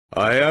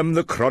I am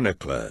the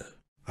chronicler.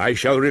 I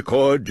shall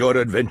record your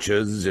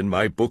adventures in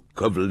my book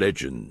of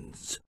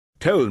legends.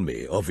 Tell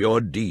me of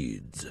your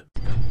deeds.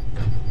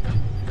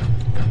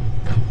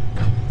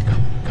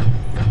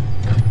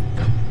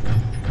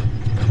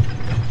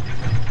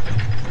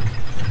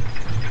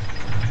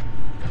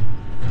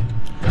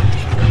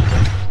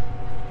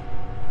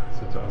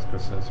 Sets Oscar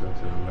sensor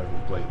into a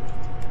metal plate.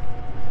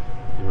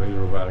 You wave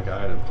your robotic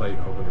eye to the plate,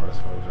 hoping the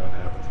rest follows on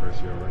happen.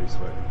 First, you're already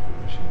sweating from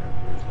the machine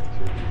appears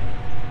activity.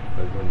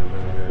 But when the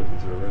window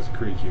opens to a reverse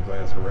creek, you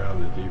glance around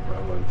the deep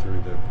rumbling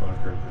through the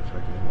bunker, not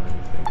checking in on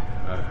anything.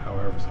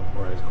 However, so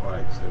far it's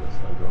quiet, so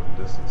it's not going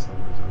the distance.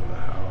 Somebody's under the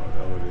how of the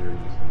elevator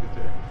used to get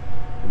there.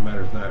 It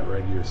matters not,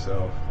 ready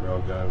yourself.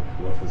 Railgun,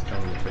 Wolf is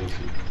coming to face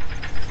you.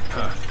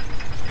 Ha!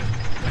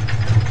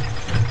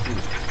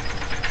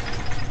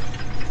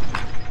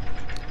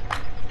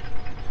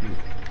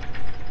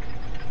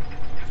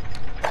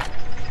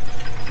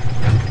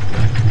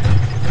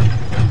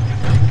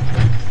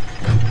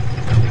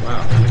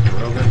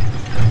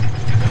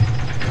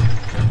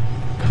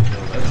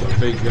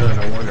 Big gun.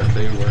 I wonder if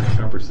they were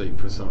compensating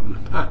for something.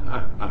 Ha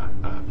ha ha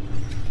ha.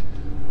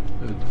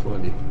 That's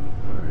funny.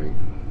 Alright.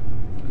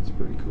 That's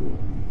pretty cool.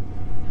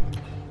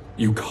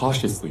 You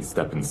cautiously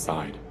step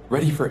inside,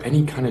 ready for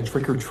any kind of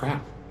trick or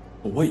trap.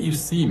 But what you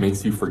see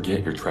makes you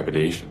forget your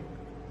trepidation.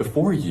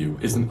 Before you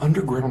is an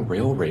underground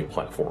railway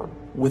platform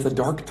with a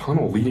dark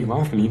tunnel leading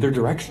off in either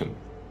direction.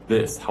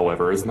 This,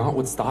 however, is not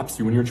what stops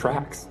you in your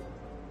tracks.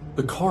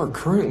 The car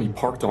currently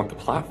parked on the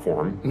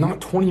platform, not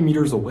 20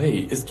 meters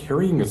away, is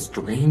carrying a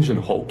strange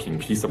and hulking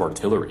piece of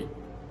artillery.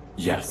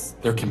 Yes,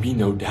 there can be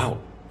no doubt.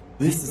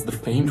 This is the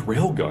famed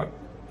Railgun,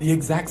 the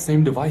exact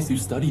same device you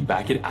studied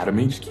back at Atom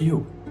HQ.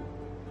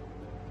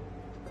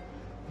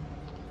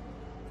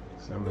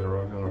 Some of the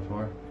Railgun on the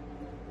floor.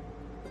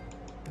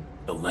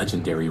 The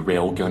legendary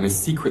Railgun is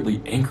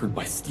secretly anchored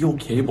by steel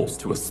cables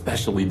to a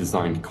specially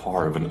designed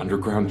car of an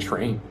underground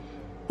train.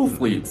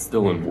 Hopefully it's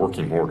still in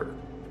working order.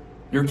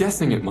 You're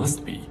guessing it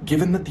must be,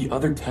 given that the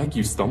other tech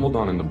you stumbled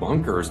on in the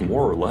bunker is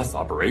more or less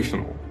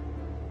operational.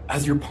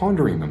 As you're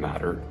pondering the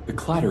matter, the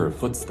clatter of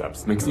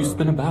footsteps makes you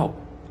spin about.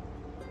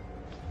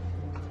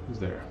 Who's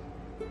there?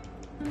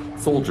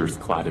 Soldiers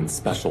clad in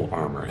special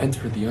armor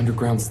enter the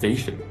underground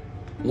station.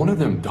 One of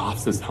them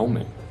doffs his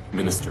helmet,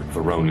 Minister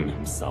Voronin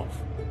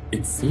himself.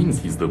 It seems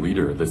he's the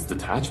leader of this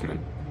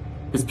detachment.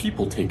 His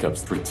people take up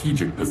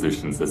strategic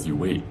positions as you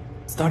wait,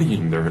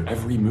 studying their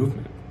every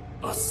movement.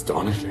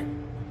 Astonishing.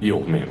 The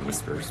old man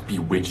whispers,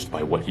 bewitched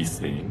by what he's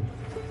seeing.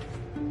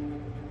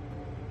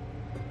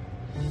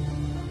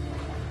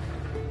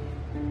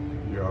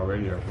 You're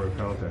already broke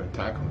out to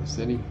attack on the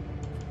city?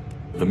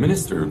 The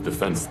Minister of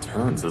Defense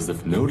turns as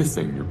if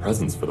noticing your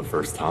presence for the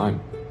first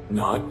time.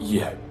 Not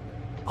yet.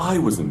 I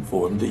was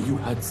informed that you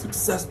had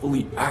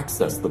successfully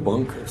accessed the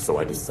bunker, so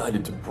I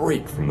decided to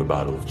break from the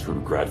Battle of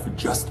Trudograd for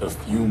just a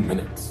few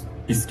minutes.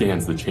 He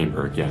scans the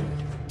chamber again.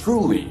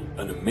 Truly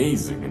an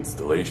amazing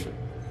installation.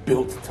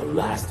 Built to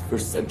last for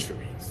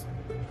centuries.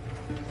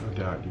 No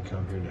doubt you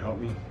come here to help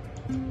me?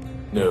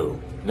 No,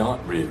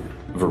 not really.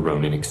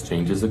 Voronin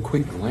exchanges a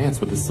quick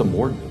glance with his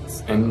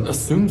subordinates and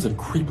assumes a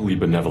creepily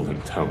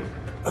benevolent tone.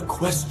 A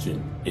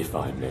question, if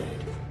I may.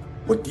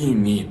 What do you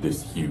need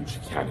this huge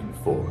cannon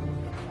for?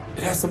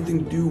 It has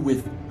something to do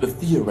with the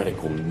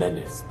theoretical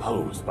menace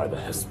posed by the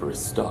Hesperus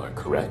star,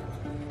 correct?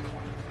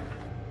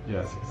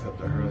 Yes, except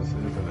that Earth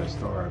isn't a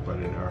star, but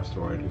an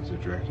asteroid whose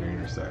trajectory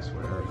intersects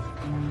with Earth.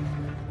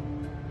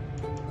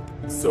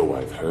 So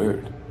I've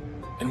heard.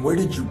 And where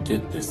did you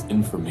get this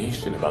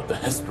information about the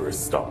Hesperus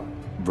star?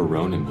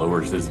 Voronin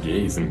lowers his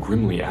gaze and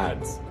grimly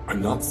adds,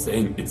 I'm not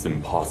saying it's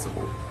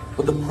impossible,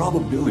 but the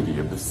probability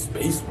of the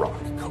space rock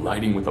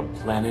colliding with a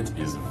planet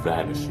is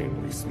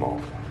vanishingly small.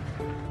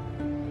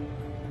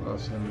 Well,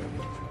 Simon,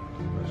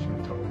 unless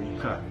you told me,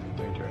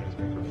 danger has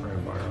been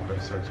confirmed by our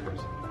best search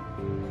person.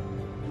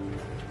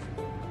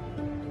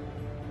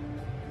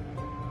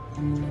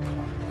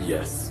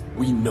 Yes,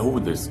 we know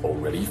this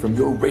already from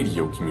your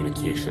radio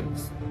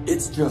communications.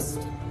 It's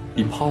just...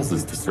 He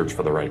pauses to search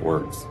for the right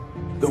words.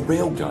 The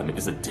railgun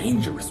is a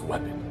dangerous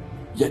weapon,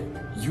 yet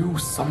you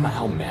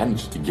somehow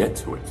managed to get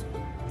to it,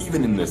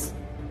 even in this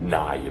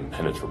nigh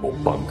impenetrable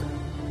bunker.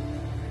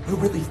 You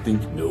really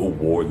think no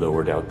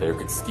warlord out there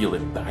could steal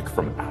it back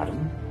from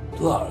Atom?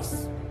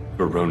 Plus,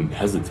 Voronin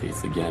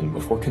hesitates again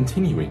before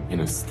continuing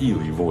in a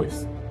steely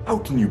voice. How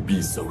can you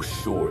be so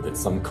sure that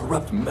some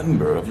corrupt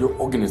member of your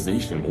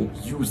organization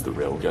won't use the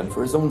railgun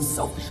for his own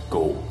selfish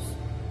goals?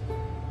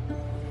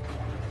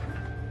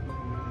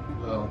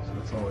 Well,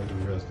 that's always a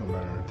risk, no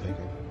matter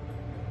undertaking.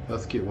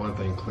 Let's get one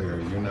thing clear.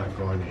 You're not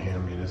going to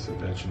hand me this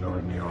invention over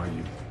to me, are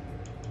you?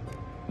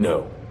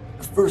 No.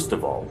 First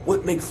of all,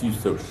 what makes you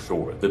so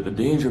sure that the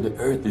danger to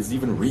Earth is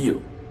even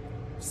real?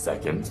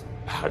 Second,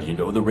 how do you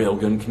know the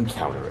railgun can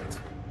counter it?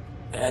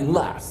 And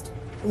last,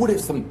 what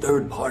if some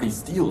third party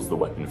steals the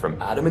weapon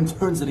from Atom and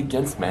turns it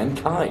against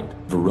mankind?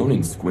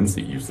 Voronin squints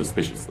at you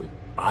suspiciously.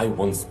 I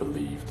once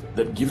believed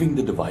that giving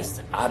the device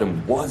to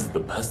Atom was the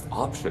best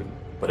option,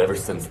 but ever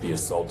since the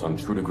assault on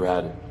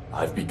Trudograd,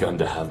 I've begun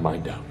to have my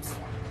doubts.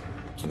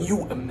 Can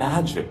you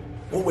imagine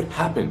what would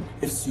happen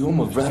if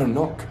Sioma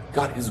Veronok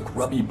got his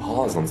grubby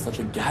paws on such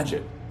a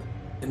gadget?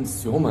 And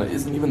Sioma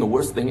isn't even the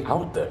worst thing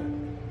out there.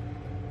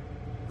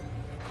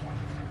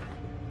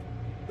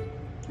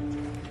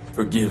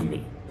 Forgive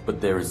me,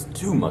 but there is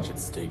too much at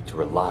stake to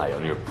rely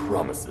on your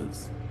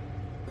promises.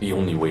 The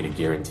only way to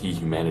guarantee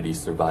humanity's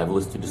survival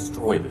is to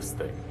destroy this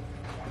thing.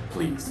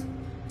 Please,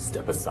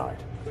 step aside.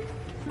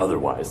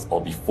 Otherwise, I'll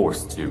be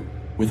forced to.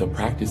 With a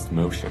practiced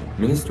motion,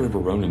 Minister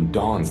Veronin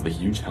dons the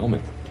huge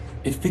helmet.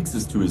 It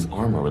fixes to his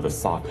armor with a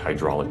soft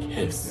hydraulic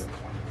hiss.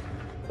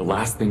 The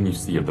last thing you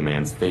see of the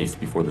man's face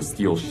before the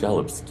steel shell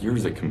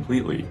obscures it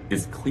completely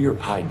is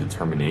clear-eyed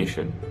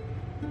determination.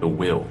 The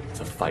will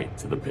to fight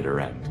to the bitter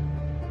end.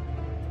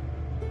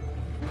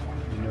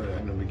 You know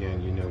that in the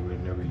beginning, you know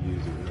we'd never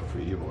use it for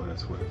evil,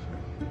 that's what it's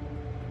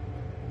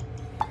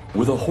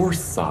With a hoarse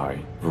sigh,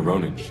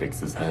 Veronin shakes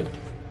his head.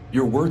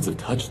 Your words have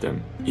touched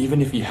him,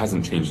 even if he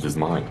hasn't changed his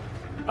mind.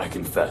 I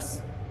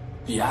confess,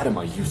 the Adam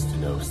I used to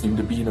know seemed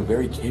to be in a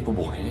very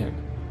capable hand.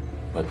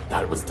 But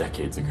that was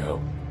decades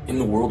ago, in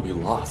the world we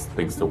lost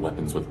thanks to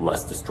weapons with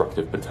less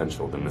destructive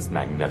potential than this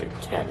magnetic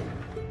cannon.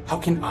 How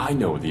can I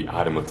know the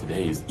Adam of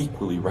today is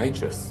equally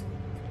righteous?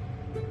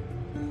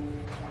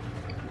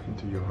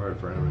 into your heart,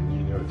 Brandon, and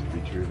you know it to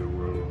be true. The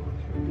world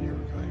can be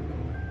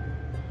reclaimable.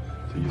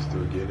 So you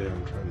still get it.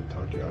 I'm trying to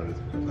talk you out of this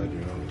because I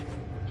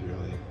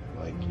generally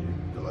like you.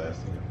 The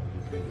last thing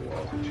you paint the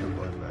walls with your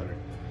blood matter.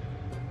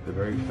 The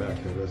very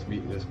fact of us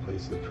meeting this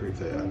place is proof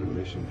that our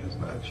mission has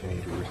not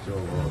changed. We're still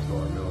loyal to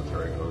our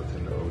military oath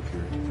and the oath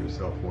you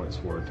yourself once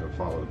swore to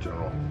follow,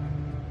 General.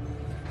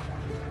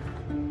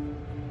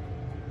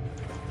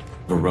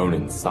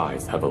 Veronin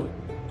sighs heavily.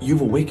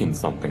 You've awakened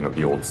something of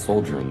the old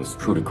soldier in this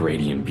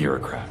Trudegradian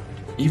bureaucrat,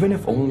 even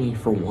if only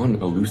for one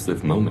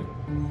elusive moment.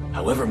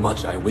 However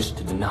much I wish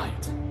to deny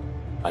it,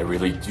 I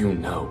really do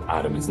know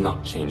Adam has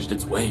not changed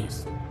its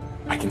ways.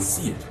 I can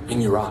see it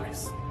in your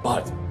eyes,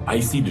 but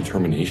icy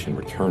determination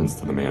returns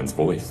to the man's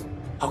voice.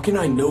 How can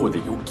I know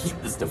that you'll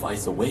keep this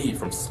device away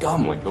from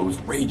scum like those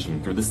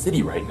raging through the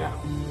city right now?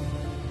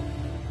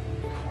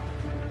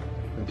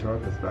 Until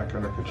it's back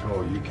under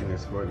control, you can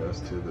escort us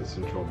to the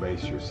central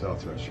base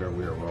yourself to ensure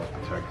we are well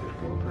protected.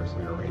 We'll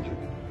personally arrange it.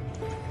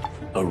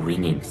 A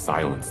ringing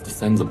silence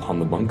descends upon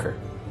the bunker.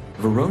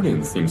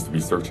 Veronin seems to be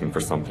searching for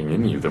something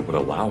in you that would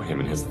allow him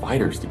and his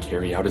fighters to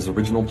carry out his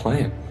original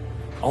plan.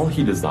 All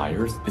he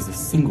desires is a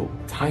single,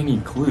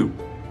 tiny clue.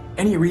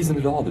 Any reason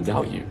at all to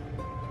doubt you.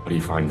 But he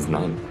finds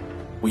none.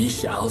 We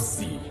shall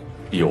see,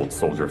 the old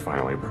soldier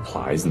finally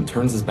replies and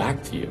turns his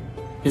back to you.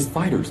 His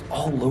fighters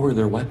all lower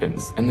their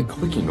weapons, and the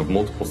clicking of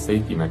multiple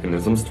safety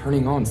mechanisms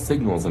turning on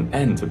signals an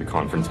end to the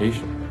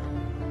confrontation.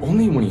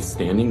 Only when he's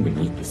standing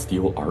beneath the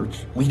steel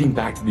arch, leading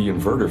back to the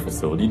inverter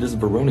facility, does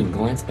Veronin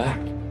glance back.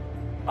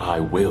 I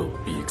will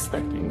be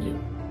expecting you,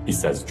 he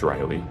says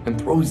dryly, and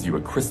throws you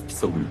a crisp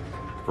salute.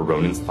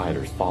 Veronin's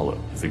fighters follow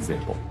his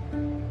example.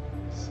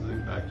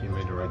 Salute back, you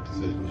made the right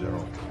decision,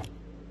 General.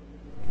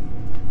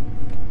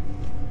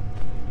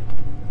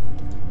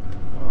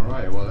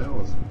 Alright, well that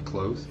was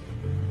close.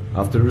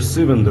 After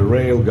receiving the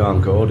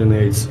Railgun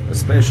coordinates, a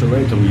special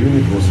atom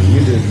unit was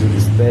immediately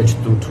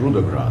dispatched to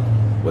Trudograd,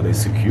 where they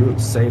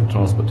secured safe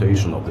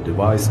transportation of the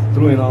device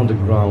through an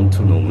underground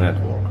tunnel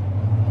network.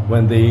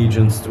 When the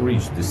agents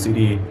reached the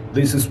city,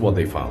 this is what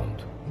they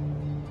found.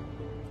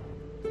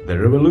 The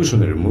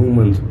revolutionary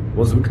movement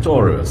was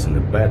victorious in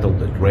a battle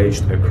that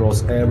raged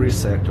across every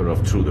sector of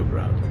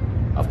Trudograd.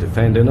 After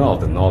fending off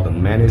the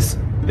northern menace,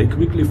 they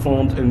quickly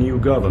formed a new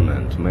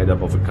government made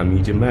up of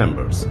committee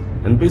members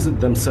and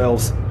busied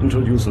themselves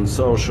introducing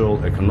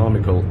social,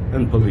 economical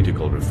and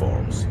political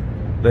reforms.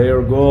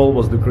 Their goal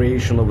was the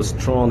creation of a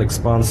strong,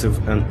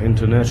 expansive and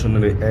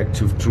internationally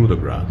active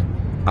Trudograd.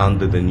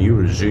 Under the new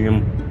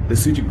regime, the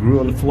city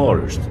grew and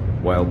flourished,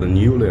 while the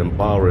newly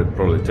empowered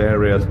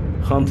proletariat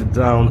hunted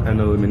down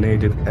and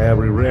eliminated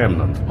every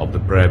remnant of the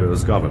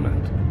previous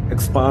government,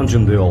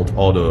 expunging the old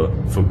order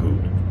for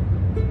good.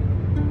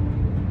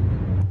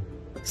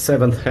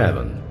 Seventh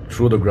Heaven,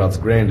 Trudograd's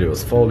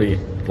grandiose folly,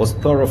 was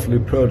thoroughly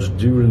purged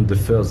during the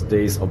first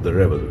days of the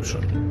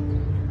revolution.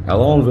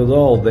 Along with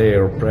all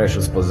their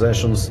precious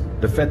possessions,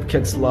 the Fat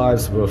Cats'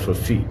 lives were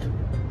forfeit.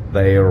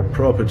 Their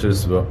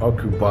properties were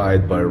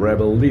occupied by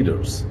rebel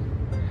leaders,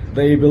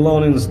 their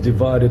belongings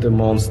divided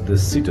amongst the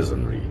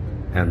citizenry,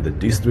 and the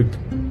district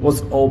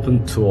was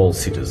open to all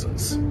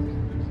citizens.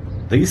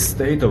 This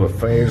state of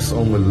affairs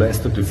only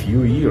lasted a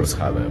few years,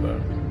 however,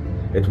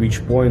 at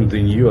which point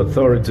the new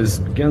authorities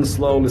began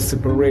slowly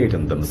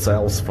separating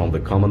themselves from the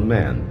common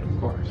man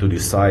to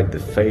decide the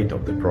fate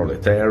of the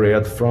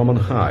proletariat from on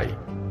high,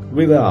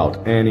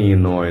 without any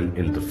annoying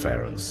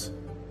interference.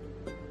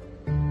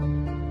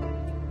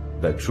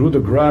 The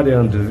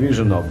Trudogradian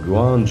division of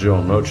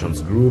Guangzhou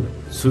Merchants Group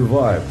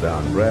survived the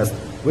unrest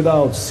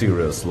without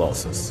serious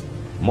losses.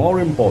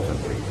 More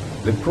importantly,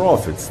 the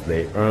profits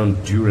they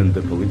earned during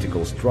the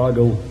political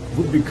struggle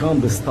would become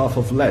the stuff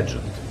of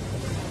legend.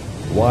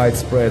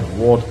 Widespread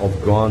word of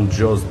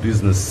Guangzhou's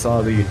business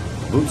savvy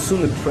would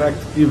soon attract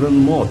even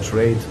more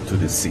trade to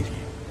the city.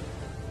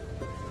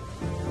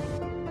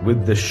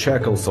 With the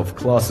shackles of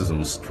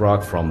classism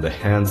struck from the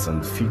hands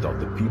and feet of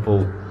the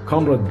people,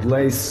 Comrade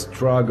Blaze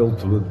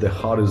struggled with the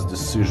hardest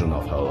decision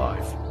of her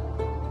life.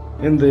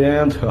 In the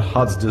end, her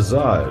heart's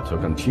desire to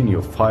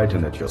continue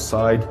fighting at your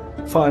side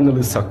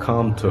finally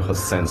succumbed to her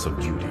sense of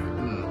duty.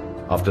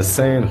 After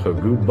saying her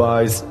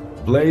goodbyes,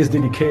 Blaze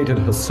dedicated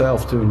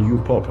herself to a new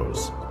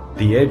purpose: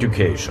 the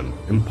education,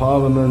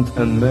 empowerment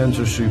and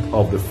mentorship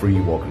of the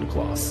free working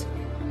class.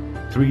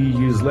 3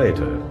 years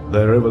later,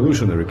 the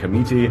Revolutionary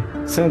Committee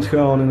sent her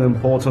on an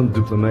important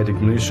diplomatic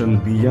mission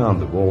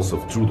beyond the walls of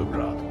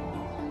Trudograd.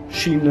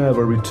 She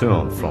never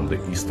returned from the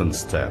eastern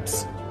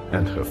steppes,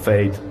 and her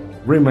fate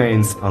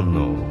remains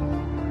unknown.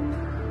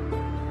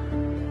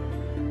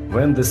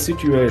 When the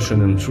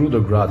situation in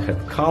Trudograd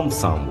had calmed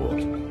somewhat,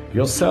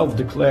 your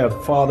self-declared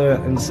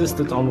father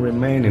insisted on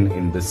remaining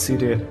in the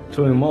city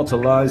to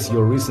immortalize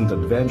your recent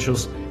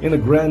adventures in a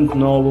grand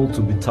novel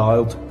to be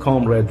titled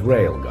Comrade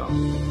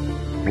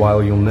Railgun.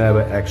 While you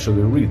never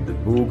actually read the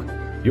book,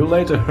 you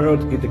later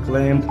heard it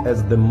acclaimed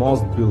as the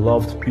most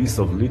beloved piece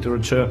of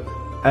literature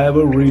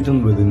ever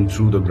written within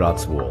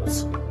Trudograd's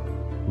walls,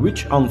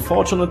 which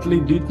unfortunately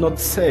did not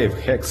save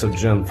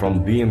Hexogen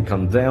from being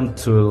condemned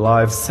to a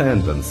life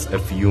sentence a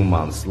few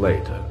months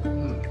later.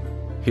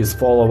 His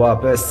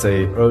follow-up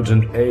essay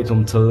urging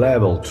Atom to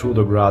level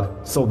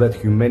Trudograd so that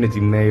humanity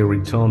may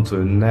return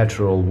to a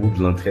natural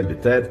woodland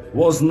habitat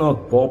was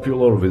not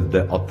popular with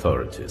the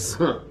authorities.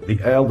 The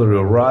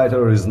elderly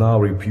writer is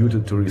now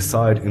reputed to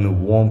reside in a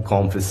warm,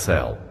 comfy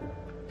cell.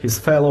 His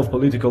fellow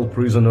political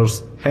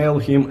prisoners hail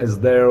him as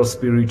their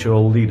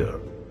spiritual leader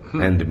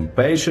and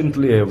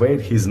impatiently await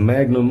his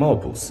magnum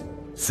opus,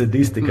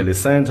 sadistically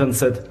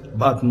sentenced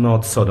but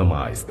not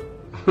sodomized.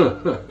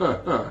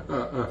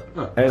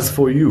 As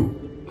for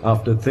you,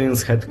 after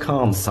things had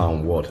calmed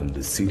somewhat in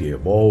the city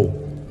above,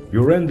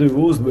 you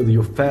rendezvoused with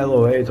your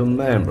fellow Atom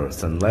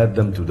members and led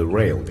them to the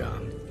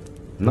Railgun.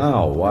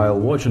 Now, while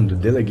watching the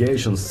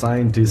delegation's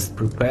scientists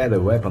prepare the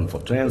weapon for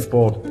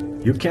transport,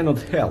 you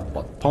cannot help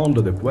but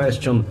ponder the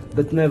question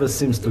that never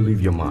seems to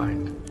leave your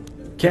mind.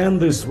 Can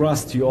this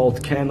rusty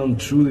old cannon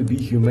truly be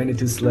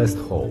humanity's last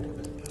hope?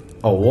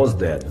 Or was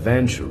the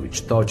adventure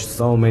which touched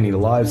so many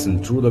lives in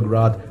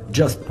Trudograd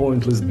just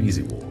pointless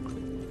busywork?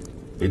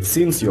 It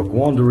seems your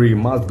quandary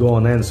must go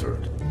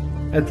unanswered,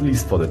 at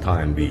least for the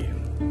time being.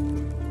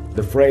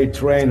 The freight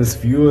train is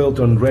fueled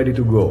and ready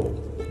to go,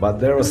 but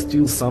there are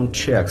still some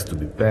checks to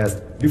be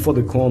passed before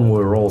the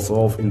convoy rolls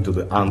off into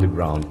the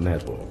underground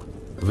network.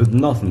 With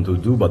nothing to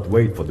do but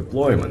wait for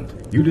deployment,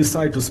 you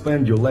decide to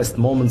spend your last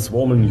moments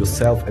warming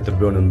yourself at a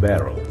burning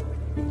barrel.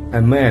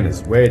 A man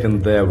is waiting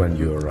there when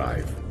you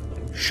arrive.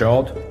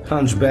 Short,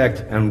 hunchbacked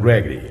and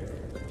raggedy,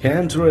 he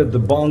entered the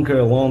bunker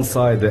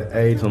alongside the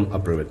Atom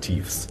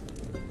operatives,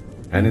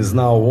 and is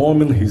now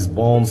warming his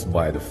bones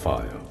by the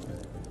fire.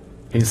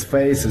 His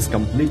face is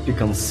completely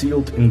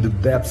concealed in the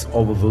depths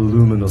of a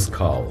voluminous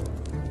cowl,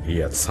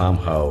 yet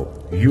somehow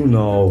you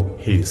know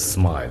he is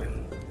smiling.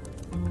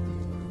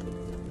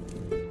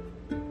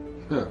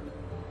 Huh.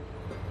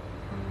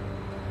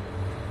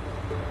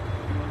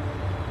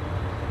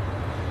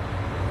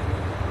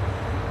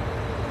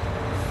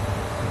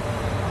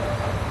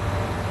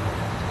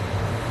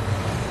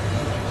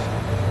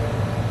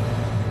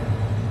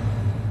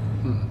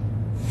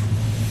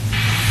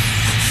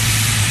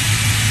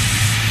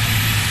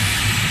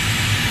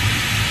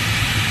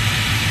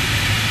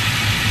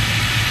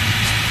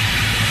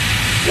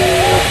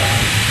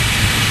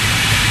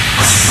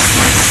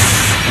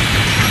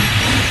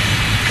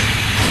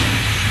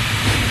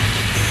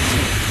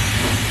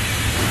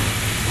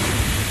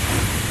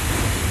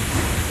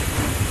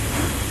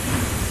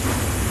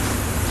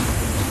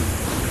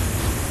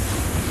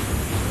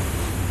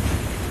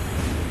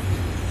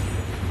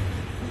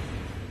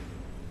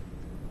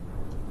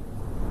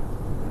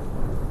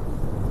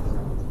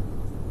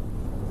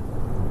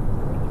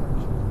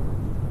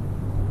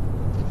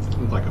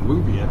 Like a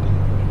movie ending.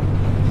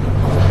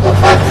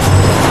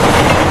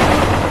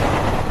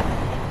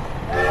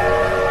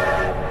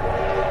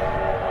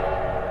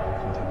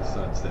 Into the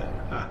sunset.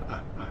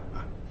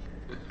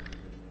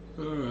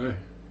 Alright.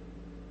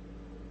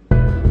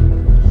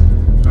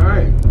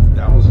 Alright.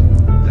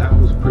 That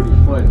was pretty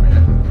fun,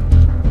 man.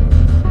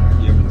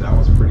 Yeah, that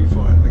was pretty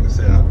fun. Like I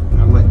said,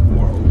 I like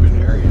more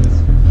open areas.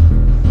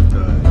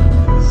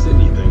 The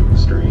Sydney thing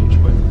was strange,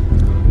 but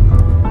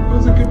it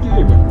was a good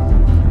game.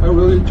 I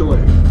really enjoyed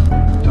it.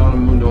 Turn the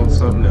moon on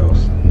something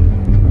else.